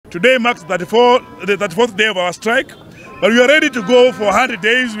Today marks the 34th day of our strike, but we are ready to go for 100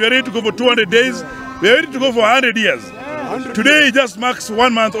 days, we are ready to go for 200 days, we are ready to go for 100 years. Today just marks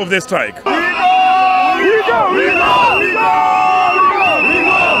 1 month of the strike. We go! We go! We go! We go! We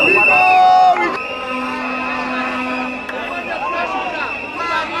go! We go!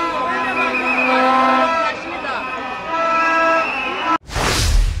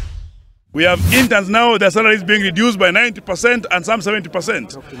 We have interns now, their salary is being reduced by 90% and some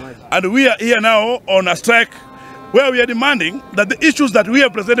 70%. And we are here now on a strike where we are demanding that the issues that we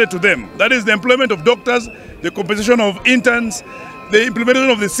have presented to them, that is the employment of doctors, the compensation of interns, the implementation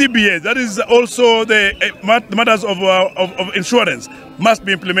of the CBA, that is also the matters of insurance, must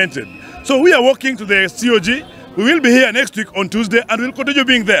be implemented. So we are working to the COG. We will be here next week on Tuesday and we will continue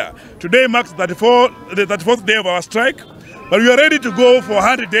being there. Today marks the 34th day of our strike. But we are ready to go for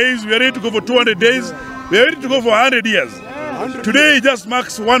 100 days, we are ready to go for 200 days, we are ready to go for 100 years. Today just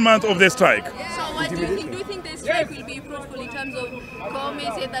marks 1 month of the strike. So what do you think? Do you think the strike will be fruitful in terms of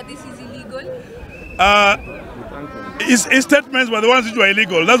Kome said that this is illegal? His statements were the ones which were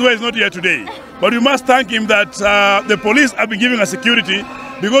illegal. That's why he's not here today. But we must thank him that the police have been giving us security,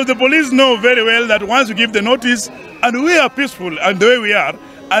 because the police know very well that once we give the notice and we are peaceful and the way we are,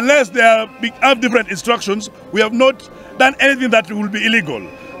 unless they have different instructions, we have not done anything that will be illegal.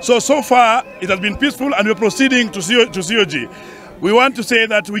 So far, it has been peaceful and we're proceeding to COG. We want to say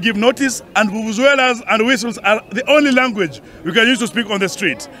that we give notice, and vuvuzelas and whistles are the only language we can use to speak on the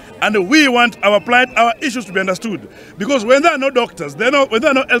street. And we want our plight, our issues to be understood. Because when there are no doctors, when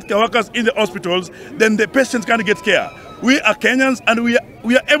there are no healthcare workers in the hospitals, then the patients can't get care. We are Kenyans and we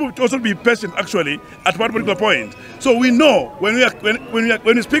are able to also be patient actually at one particular point. So we know when we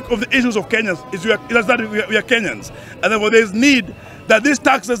speak of the issues of Kenyans, it is that we are Kenyans. And therefore there is need that these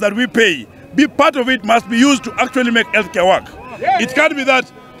taxes that we pay, part of it must be used to actually make healthcare work. It can't be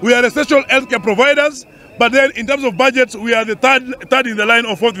that we are essential healthcare providers, but then in terms of budgets, we are the third in the line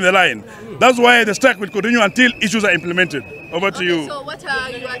or fourth in the line. That's why the strike will continue until issues are implemented. Over to you. So what are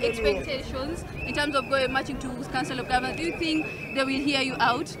your expectations in terms of marching to Council of Governors? Do you think they will hear you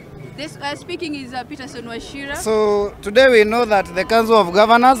out? This speaking is Peterson Washira. So today we know that the Council of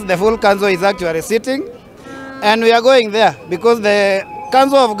Governors, the full council is actually sitting, and we are going there because the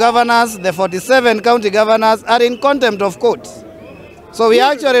Council of Governors, the 47 county governors are in contempt of court. So we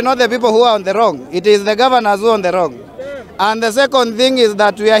actually not the people who are on the wrong. It is the governors who are on the wrong. And the second thing is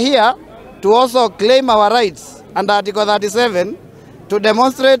that we are here to also claim our rights under Article 37 to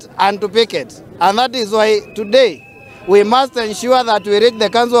demonstrate and to picket. And that is why today we must ensure that we reach the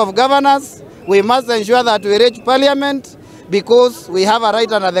Council of Governors, we must ensure that we reach Parliament, because we have a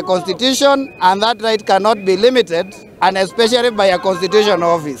right under the Constitution and that right cannot be limited, and especially by a constitutional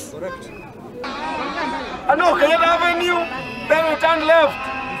office. Correct. No, Kenyatta Avenue, then we turn left.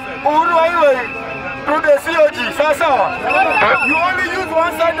 Uhuru Highway to the COG, Sasa. You only use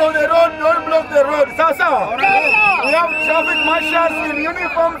one side of the road, don't block the road, Sasa. We have traffic marshals in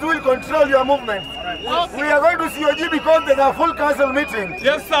uniforms who will control your movement. We are going to COG because there's a full council meeting.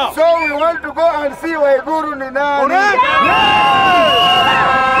 Yes, sir. So we want to go and see Waiguru Ninani.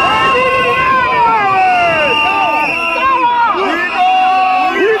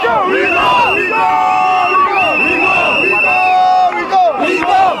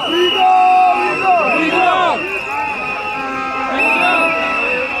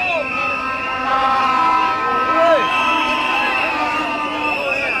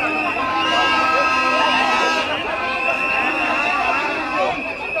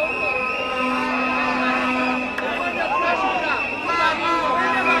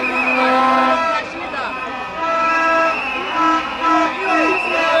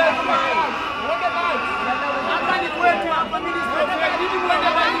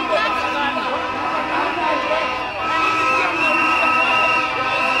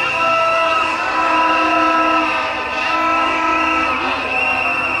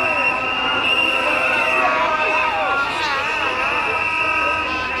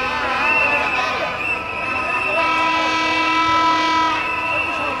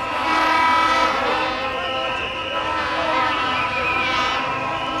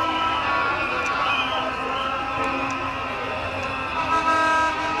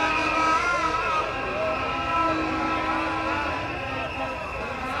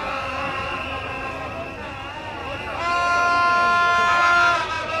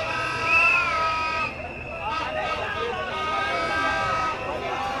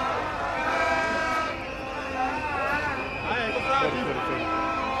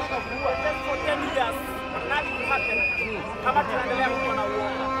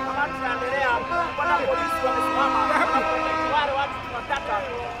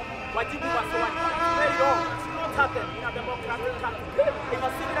 wajibu wa swali. It's very wrong. It should not happen in a democratic country. In a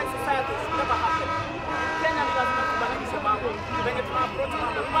civilized society, it should never happen. In Kenya, ni lazima tubadilishe mambo. Venye tuna approach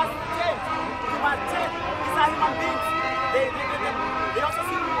mambo. We must change. We must change. These are human beings. They also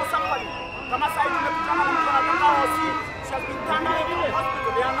see people suffering. Kama sasa hivi tumekutana na mtu anatoka hosi. She has been turned away from the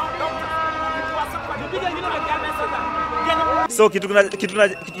hospital. They are not doctors. People are suffering. Piga ngine na So kitu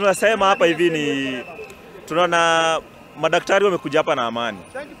tunasema hapa hivi ni tunaona madaktari wamekuja hapa na amani.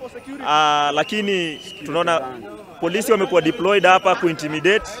 Lakini tunaona polisi wamekuwa deployed hapa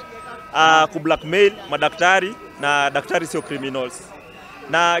kuintimidate, kublackmail madaktari, na daktari sio criminals.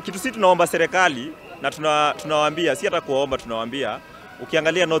 Na kitu sisi tunaomba serikali na tunawaambia, si hata kuomba, tunawaambia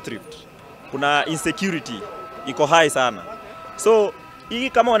ukiangalia North Rift kuna insecurity iko high sana. So hii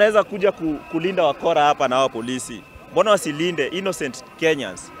kama wanaweza kuja kulinda wakora hapa na hao polisi, mbona wasilinde innocent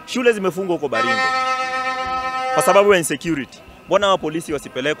Kenyans? Shule zimefungwa huko Baringo kwa sababu ya insecurity. Mbona hao polisi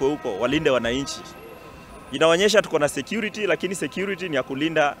wasipelekwe huko walinde wananchi? Inaonyesha tuko na security, lakini security ni ya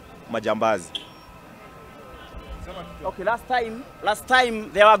kulinda majambazi. Okay, last time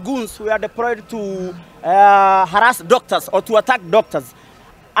there were goons who were deployed to harass doctors or to attack doctors.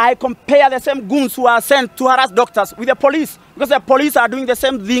 I compare the same goons who are sent to harass doctors with the police, because the police are doing the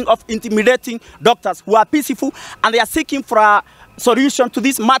same thing of intimidating doctors who are peaceful, and they are seeking for a solution to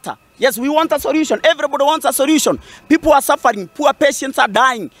this matter. Yes, we want a solution. Everybody wants a solution. People are suffering. Poor patients are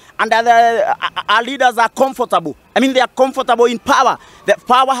dying. And our leaders are comfortable. I mean, they are comfortable in power. The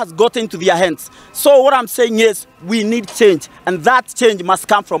power has gotten into their hands. So what I'm saying is we need change. And that change must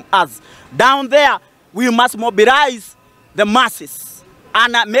come from us. Down there, we must mobilize the masses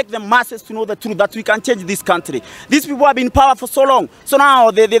and make the masses to know the truth, that we can change this country. These people have been in power for so long. So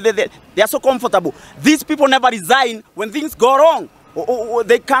now they are so comfortable. These people never resign when things go wrong.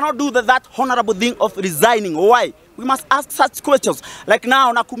 They cannot do that honorable thing of resigning. Why? We must ask such questions. Like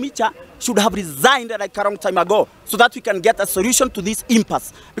now, Nakumicha should have resigned like a long time ago, so that we can get a solution to this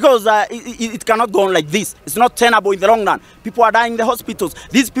impasse. Because it cannot go on like this. It's not tenable in the long run. People are dying in the hospitals.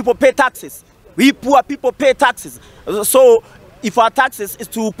 These people pay taxes. We poor people pay taxes. So if our taxes is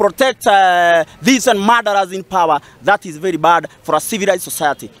to protect these and murderers in power, that is very bad for a civilized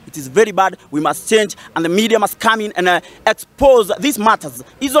society. It is very bad. We must change, and the media must come in and expose these matters.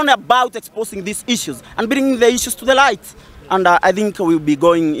 It's only about exposing these issues and bringing the issues to the light. And I think we'll be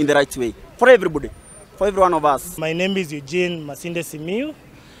going in the right way for everybody, for every one of us. My name is Eugene Masinde Simiu,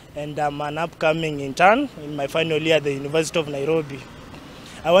 and I'm an upcoming intern in my final year at the University of Nairobi.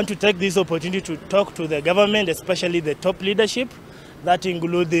 I want to take this opportunity to talk to the government, especially the top leadership, that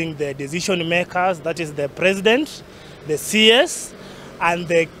including the decision makers, that is the president, the CS, and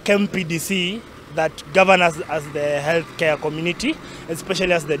the KMPDC that govern us as the healthcare community,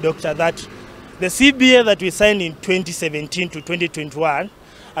 especially as the doctor, that the CBA that we signed in 2017 to 2021,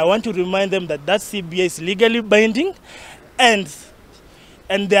 I want to remind them that that CBA is legally binding, and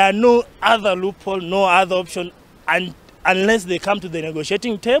there are no other loophole, no other option, unless they come to the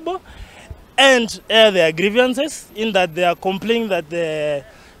negotiating table and air their grievances, in that they are complaining that the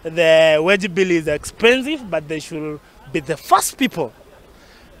wage bill is expensive, but they should be the first people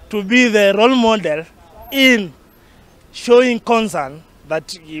to be the role model in showing concern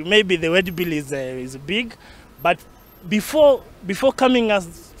that maybe the wage bill is big, but before coming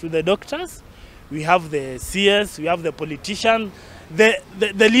us to the doctors, we have the CS, we have the politicians,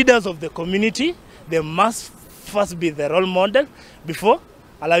 the leaders of the community. They must first be the role model before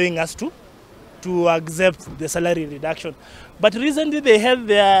allowing us to accept the salary reduction. But recently they had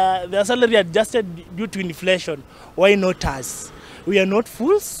their salary adjusted due to inflation. Why not us? We are not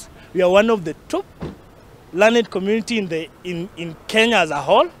fools. We are one of the top learned community in Kenya as a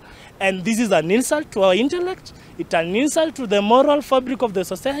whole, and this is an insult to our intellect. It's an insult to the moral fabric of the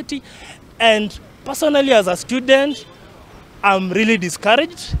society. And personally, as a student, I'm really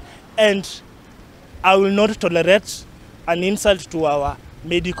discouraged, and I will not tolerate an insult to our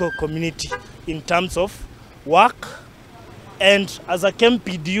medical community in terms of work. And as a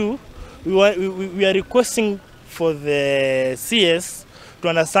KMPDU, we are requesting for the CS to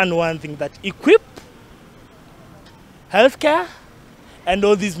understand one thing, that equip healthcare and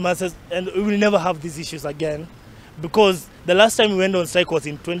all these masses, and we will never have these issues again, because the last time we went on strike was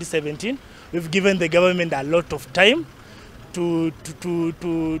in 2017. We've given the government a lot of time to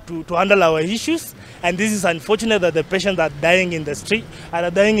handle our issues, and this is unfortunate that the patients are dying in the street and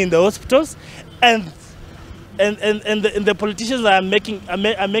are dying in the hospitals, and the politicians are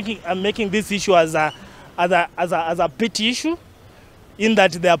making this issue as a petty issue, in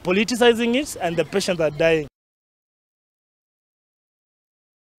that they are politicizing it and the patients are dying.